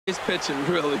He's pitching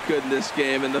really good in this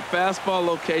game, and the fastball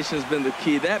location has been the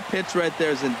key. That pitch right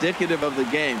there is indicative of the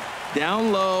game.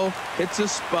 Down low, hits a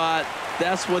spot.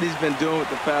 That's what he's been doing with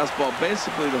the fastball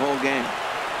basically the whole game.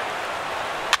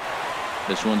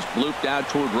 This one's blooped out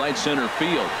toward right center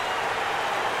field.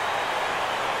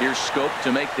 Here's Scope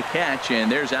to make the catch,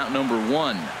 and there's out number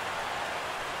 1.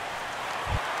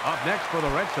 Up next for the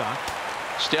Red Sox.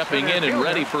 Stepping in and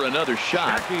ready for another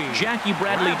shot, Jackie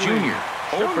Bradley Jr.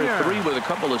 0 for 3 with a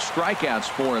couple of strikeouts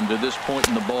for him to this point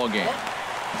in the ball game.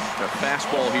 The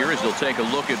fastball here as he'll take a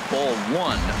look at ball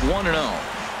 1, 1-0.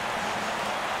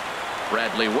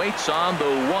 Bradley waits on the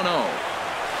 1-0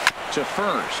 to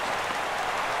first.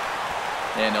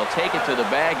 And he'll take it to the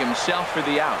bag himself for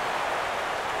the out.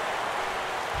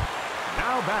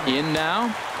 In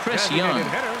now, Chris Young.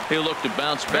 He'll look to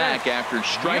bounce back after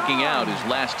striking out his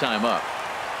last time up.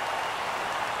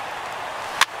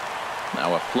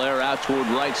 Now a flare out toward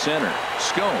right center.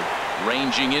 Scope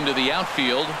ranging into the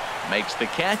outfield. Makes the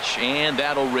catch, and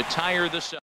that'll retire the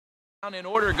side. Down in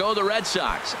order go the Red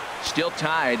Sox. Still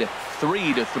tied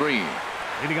 3-3.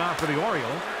 Leading off for the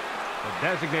Orioles, the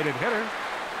designated hitter,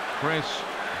 Chris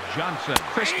Johnson.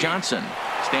 Chris Johnson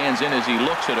stands in as he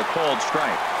looks at a called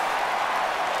strike.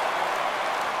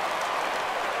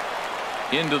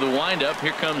 Into the windup.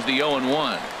 Here comes the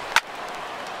 0-1.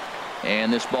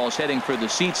 And this ball's heading for the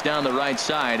seats down the right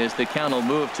side as the count will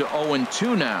move to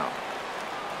 0-2 now.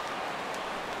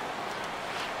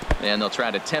 And they'll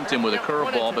try to tempt him with a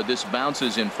curveball, but this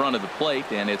bounces in front of the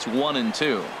plate, and it's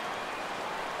 1-2.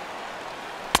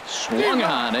 Swung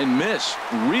on and missed.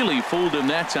 Really fooled him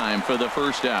that time for the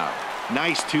first out.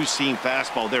 Nice two-seam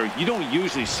fastball there. You don't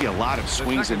usually see a lot of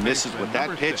swings and misses with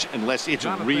that pitch unless it's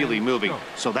really moving.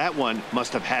 So that one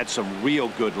must have had some real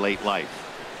good late life.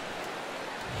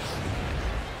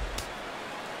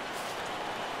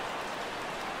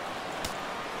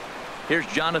 Here's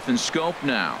Jonathan Scope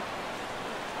now.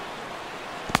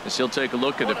 As he'll take a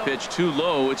look at a pitch too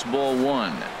low, it's ball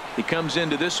 1. He comes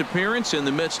into this appearance in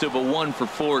the midst of a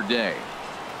 1-for-4 day.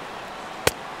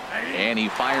 And he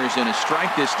fires in a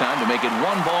strike this time to make it 1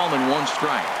 ball and 1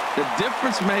 strike. The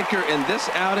difference maker in this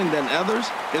outing than others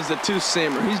is the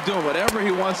two-seamer. He's doing whatever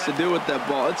he wants to do with that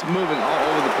ball. It's moving all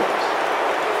over the place.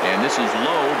 And this is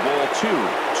low, ball 2,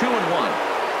 2-1.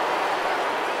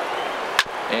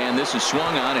 And this is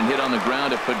swung on and hit on the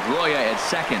ground to Pedroia at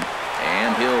second.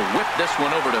 And he'll whip this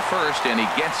one over to first, and he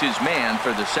gets his man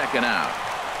for the second out.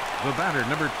 The batter,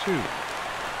 number 2,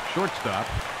 shortstop,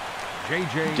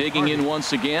 J.J. Digging Hardy. in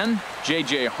once again,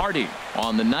 J.J. Hardy.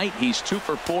 On the night, he's 2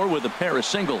 for 4 with a pair of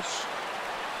singles.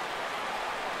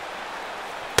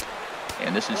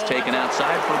 And this is taken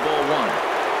outside for ball 1.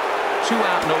 2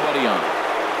 out, nobody on.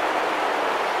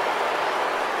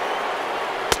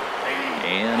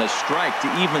 And a strike to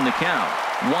even the count.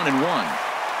 1-1.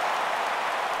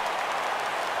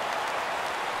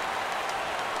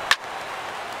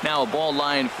 Now a ball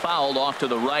line fouled off to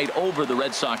the right over the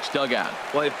Red Sox dugout.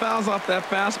 Well, he fouls off that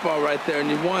fastball right there, and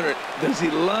you wonder, does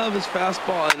he love his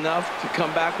fastball enough to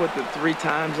come back with it 3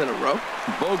 times in a row?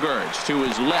 Bogarts to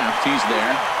his left. He's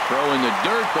there. Throwing the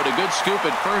dirt, but a good scoop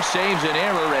at first saves an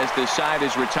error as the side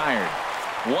is retired.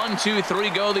 1, 2, 3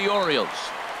 go the Orioles.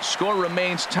 Score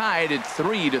remains tied at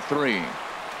 3-3.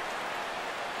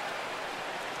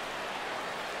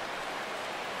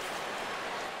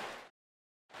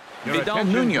 Vidal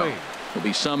Nuno will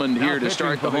be summoned here to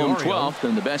start the home 12th,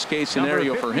 and the best case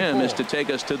scenario for him is to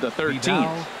take us to the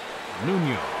 13th.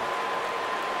 Nuno.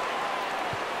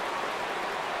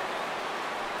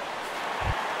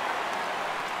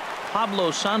 Pablo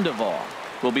Sandoval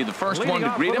will be the first one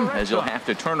to greet him, as he'll have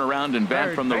to turn around and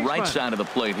bat from the right side of the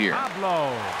plate here.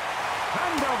 Pablo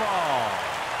Sandoval.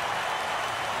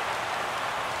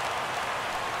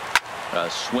 A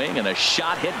swing and a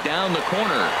shot hit down the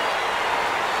corner.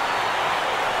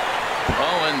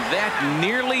 Oh, and that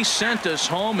nearly sent us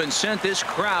home and sent this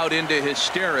crowd into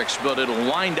hysterics, but it'll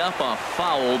wind up a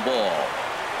foul ball.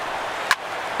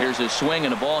 Here's a swing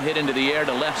and a ball hit into the air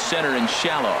to left center and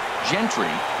shallow. Gentry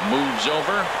moves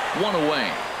over, 1 away.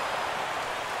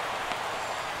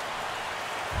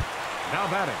 Now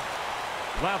batting.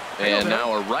 Left and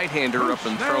now a right-hander up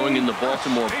and throwing in the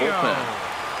Baltimore bullpen.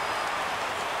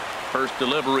 First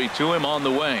delivery to him on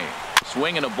the way.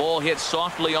 Swing and a ball hit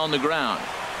softly on the ground.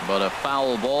 But a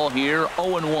foul ball here,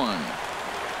 0-1.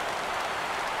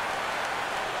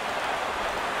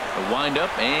 The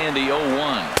windup and the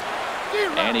 0-1.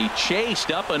 And he chased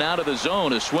up and out of the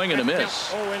zone, a swing and a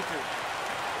miss.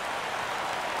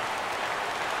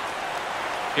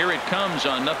 Here it comes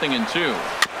on 0-2.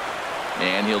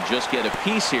 And he'll just get a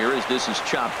piece here as this is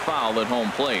chopped foul at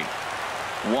home plate.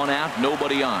 1 out,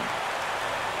 nobody on.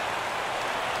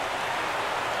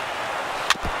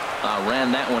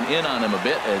 Ran that one in on him a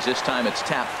bit, as this time it's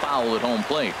tapped foul at home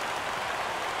plate.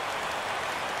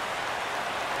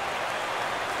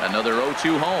 Another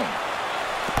 0-2 home.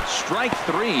 Strike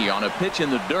 3 on a pitch in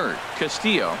the dirt.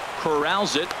 Castillo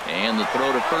corrals it, and the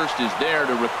throw to first is there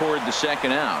to record the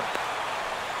second out.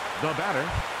 The batter,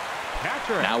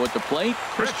 catcher. Now at the plate,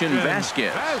 Christian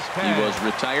Vasquez. He was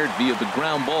retired via the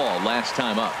ground ball last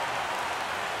time up.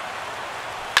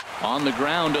 On the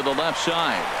ground to the left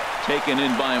side. Taken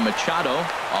in by Machado.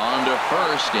 On to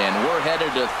first, and we're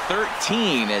headed to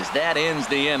 13 as that ends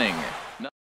the inning.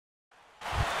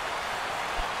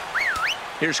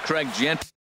 Here's Craig Gentry.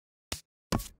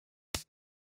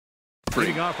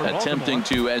 Attempting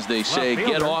to, as they say,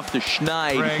 get off the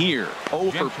schneid here.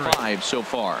 0 for 5 so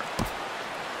far.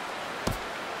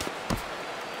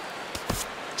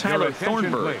 Tyler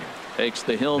Thornburg takes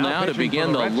the hill now to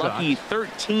begin the lucky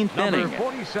 13th inning. Number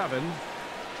 47,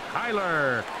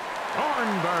 Tyler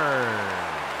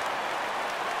Thornburg.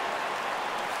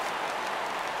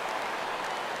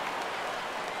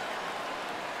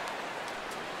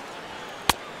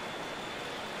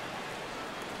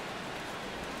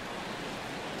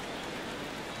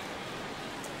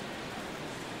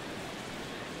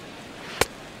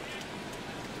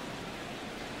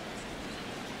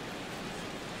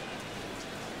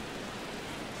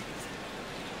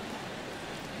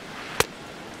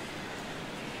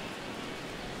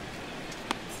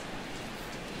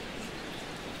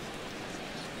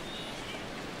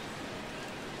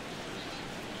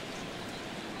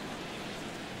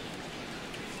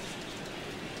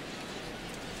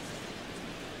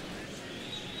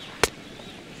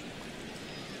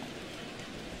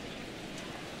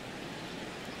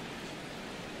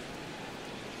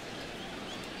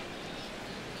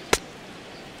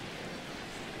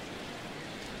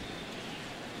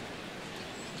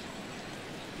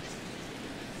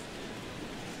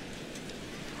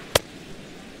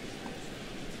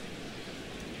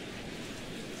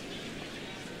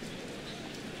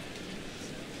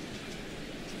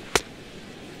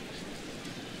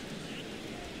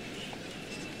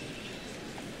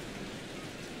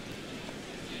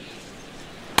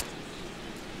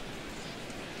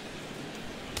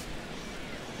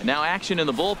 And now action in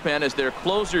the bullpen as their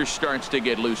closer starts to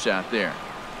get loose out there.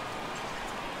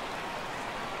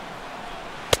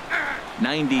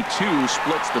 92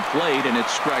 splits the plate, and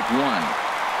it's strike 1.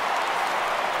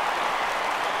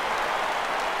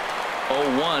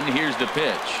 0-1. Here's the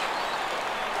pitch.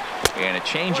 And a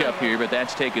changeup here, but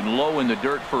that's taken low in the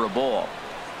dirt for a ball.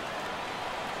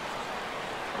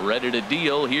 Ready to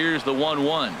deal. Here's the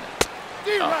 1-1.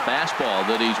 A fastball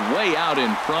that he's way out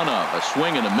in front of. A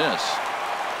swing and a miss.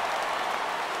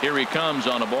 Here he comes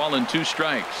on a ball and 2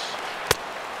 strikes.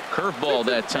 Curveball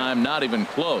that time, not even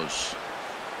close.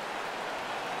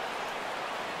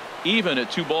 Even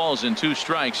at 2 balls and 2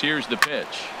 strikes. Here's the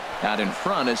pitch. Out in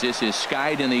front as this is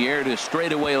skied in the air to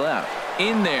straightaway left.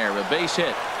 In there, a base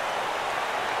hit.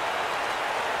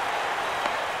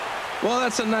 Well,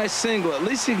 that's a nice single. At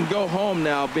least he can go home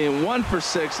now. Being 1 for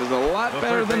 6 is a lot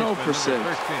better than 0 for 6.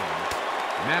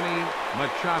 Manny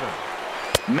Machado.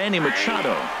 Manny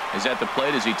Machado is at the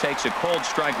plate as he takes a cold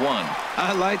strike 1.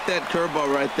 I like that curveball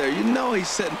right there. You know he's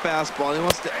setting fastball. He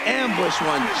wants to ambush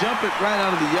one, jump it right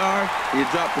out of the yard. You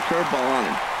drop the curveball on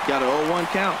him. Got an 0-1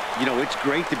 count. You know, it's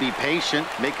great to be patient,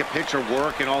 make a pitcher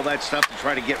work and all that stuff to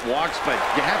try to get walks, but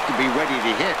you have to be ready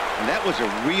to hit. And that was a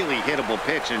really hittable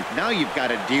pitch, and now you've got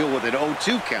to deal with an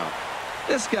 0-2 count.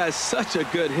 This guy's such a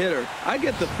good hitter. I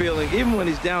get the feeling even when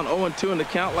he's down 0-2 in the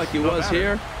count like he was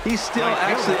here, he's still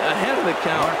actually ahead of the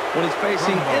count when he's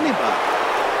facing anybody.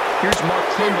 Here's Mark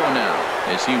Trumbo now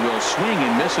as he will swing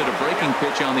and miss at a breaking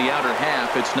pitch on the outer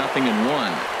half. It's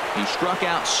 0-1. He struck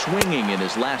out swinging in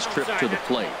his last trip to the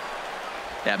plate.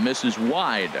 That misses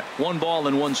wide. 1 ball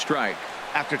and 1 strike.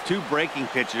 After 2 breaking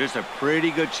pitches, there's a pretty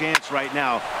good chance right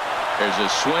now. There's a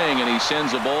swing, and he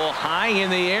sends a ball high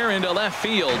in the air into left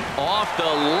field, off the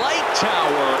light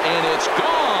tower, and it's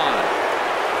gone.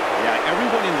 Yeah,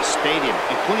 everyone in the stadium,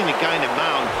 including the guy in the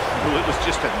mound, knew it was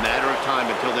just a matter of time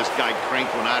until this guy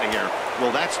cranked one out of here.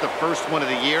 Well, that's the first one of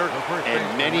the year, and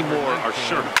many more are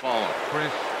sure to follow.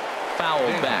 Foul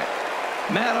back.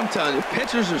 Matt, I'm telling you,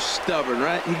 pitchers are stubborn,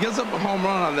 right? He gives up a home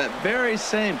run on that very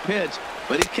same pitch,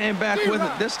 but he came back with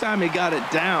it. This time he got it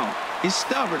down. He's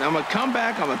stubborn. I'm going to come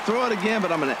back, I'm going to throw it again,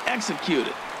 but I'm going to execute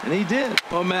it. And he did.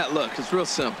 Well, Matt, look, it's real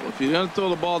simple. If you're going to throw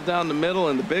the ball down the middle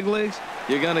in the big leagues,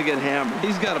 you're going to get hammered.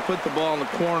 He's got to put the ball in the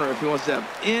corner if he wants to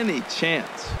have any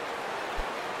chance.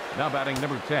 Now batting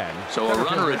number 10. So a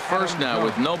runner at first now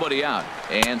with nobody out.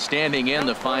 And standing in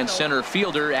the fine center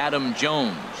fielder Adam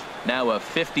Jones. Now a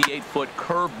 58-foot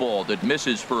curveball that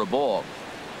misses for a ball.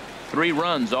 3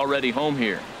 runs already home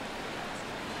here.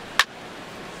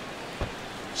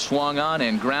 Swung on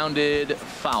and grounded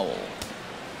foul.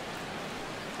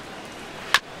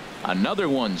 Another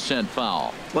one sent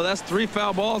foul. Well, that's 3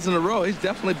 foul balls in a row. He's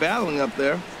definitely battling up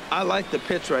there. I like the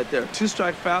pitch right there.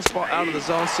 2-strike fastball out of the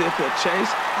zone. See if he'll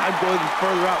chase. I'd go even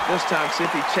further out this time. See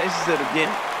if he chases it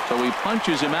again. So he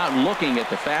punches him out looking at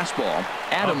the fastball.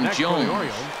 Adam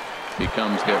Jones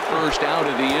becomes their first out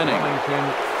of the inning.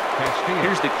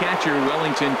 Here's the catcher,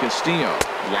 Wellington Castillo.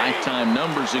 Lifetime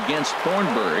numbers against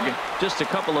Thornburg. Just a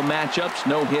couple of matchups,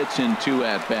 no hits in 2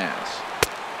 at-bats.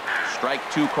 Strike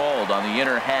 2 called on the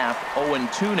inner half.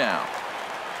 0-2 now.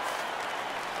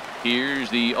 Here's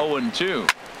the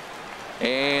 0-2.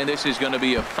 And this is going to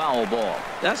be a foul ball.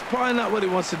 That's probably not what he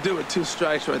wants to do with 2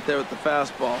 strikes right there with the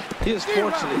fastball. He is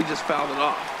fortunate he just fouled it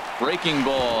off. Breaking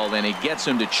ball, and he gets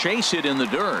him to chase it in the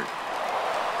dirt.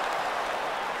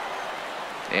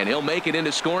 And he'll make it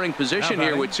into scoring position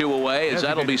here with 2 away, as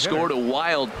that'll be scored a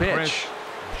wild pitch.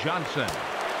 Chris Johnson.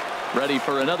 Ready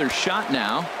for another shot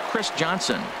now. Chris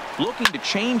Johnson looking to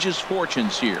change his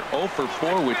fortunes here. 0 for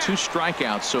 4 with 2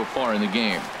 strikeouts so far in the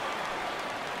game.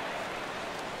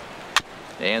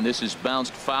 And this is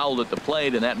bounced foul at the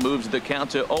plate, and that moves the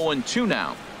count to 0-2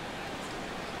 now.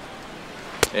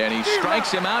 And he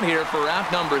strikes him out here for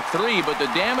out number 3, but the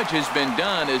damage has been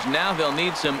done, as now they'll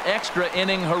need some extra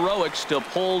inning heroics to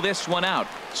pull this one out.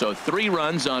 So 3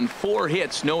 runs on 4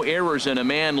 hits, no errors, and a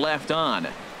man left on.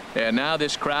 And now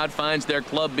this crowd finds their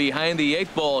club behind the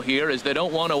 8 ball here, as they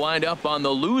don't want to wind up on the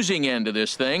losing end of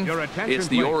this thing. It's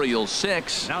the Orioles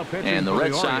 6 and the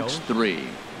Red Sox 3.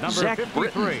 Zach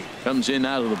Britton comes in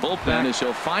out of the bullpen as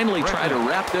he'll finally try to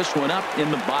wrap this one up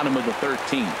in the bottom of the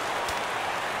 13th.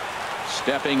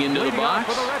 Stepping into the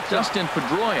box, Dustin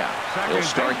Pedroia. He'll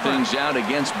start things out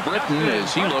against Britton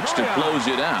as he looks to close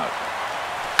it out.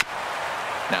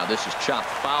 Now this is chopped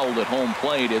foul at home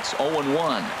plate. It's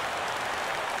 0-1.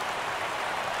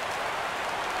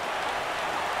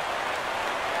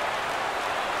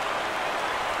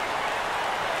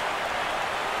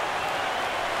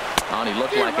 Oh, he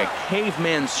looked like a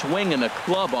caveman swinging a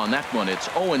club on that one. It's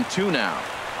 0-2 now.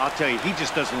 I'll tell you, he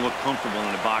just doesn't look comfortable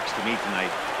in the box to me tonight.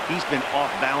 He's been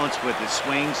off balance with his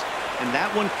swings, and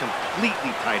that one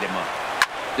completely tied him up.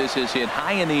 This is hit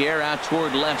high in the air out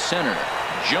toward left center.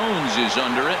 Jones is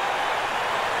under it.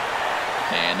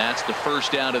 And that's the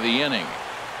first out of the inning.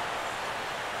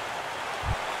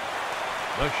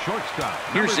 The shortstop.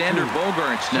 Here's Xander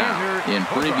Bogaerts now. In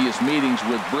previous meetings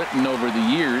with Britton over the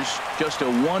years, just a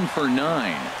 1 for 9.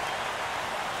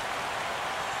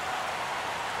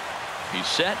 He's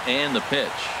set, and the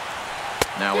pitch.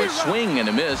 Now a swing and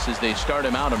a miss as they start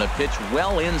him out on a pitch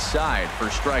well inside for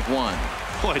strike 1.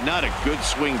 Boy, not a good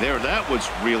swing there. That was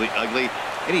really ugly.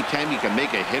 Anytime you can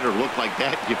make a hitter look like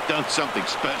that, you've done something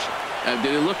special.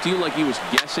 Did it look to you like he was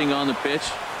guessing on the pitch?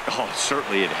 Oh,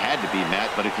 certainly it had to be, Matt,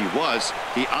 but if he was,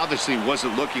 he obviously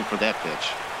wasn't looking for that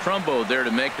pitch. Trumbo there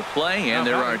to make the play, and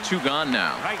there are 2 gone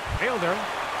now. Right fielder.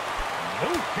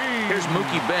 Here's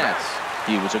Mookie Betts.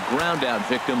 He was a ground out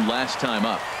victim last time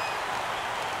up.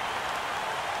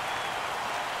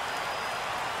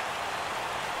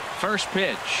 First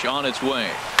pitch on its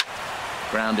way.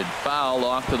 Grounded foul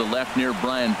off to the left near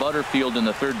Brian Butterfield in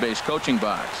the third base coaching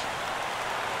box.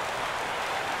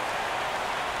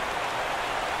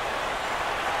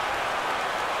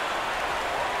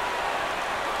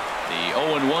 The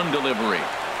 0-1 delivery.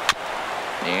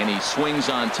 And he swings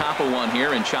on top of one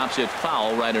here and chops it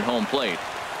foul right at home plate.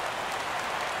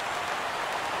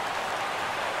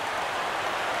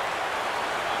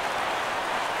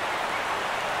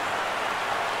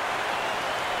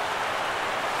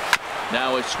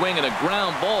 Now a swing and a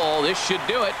ground ball. This should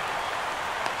do it.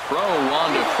 Throw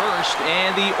on to first,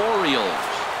 and the Orioles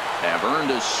have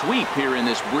earned a sweep here in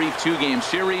this brief 2-game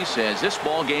series as this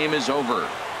ball game is over.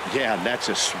 Yeah, that's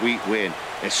a sweet win,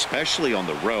 especially on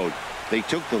the road. They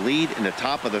took the lead in the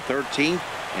top of the 13th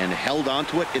and held on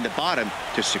to it in the bottom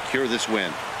to secure this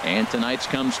win. And tonight's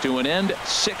comes to an end.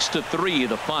 6-3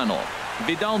 the final.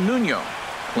 Vidal Nuno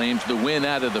claims the win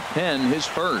out of the pen, his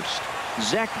first.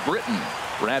 Zach Britton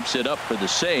wraps it up for the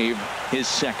save, his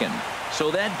second. So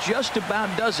that just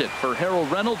about does it for Harold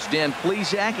Reynolds, Dan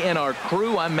Plesac, and our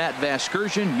crew. I'm Matt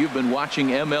Vasgersian. You've been watching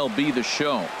MLB The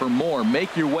Show. For more,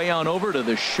 make your way on over to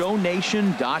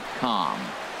theshownation.com.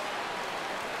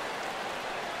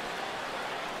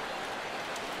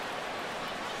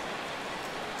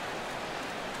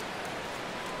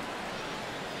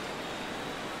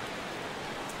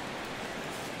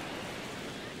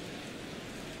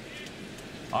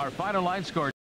 Our final line score.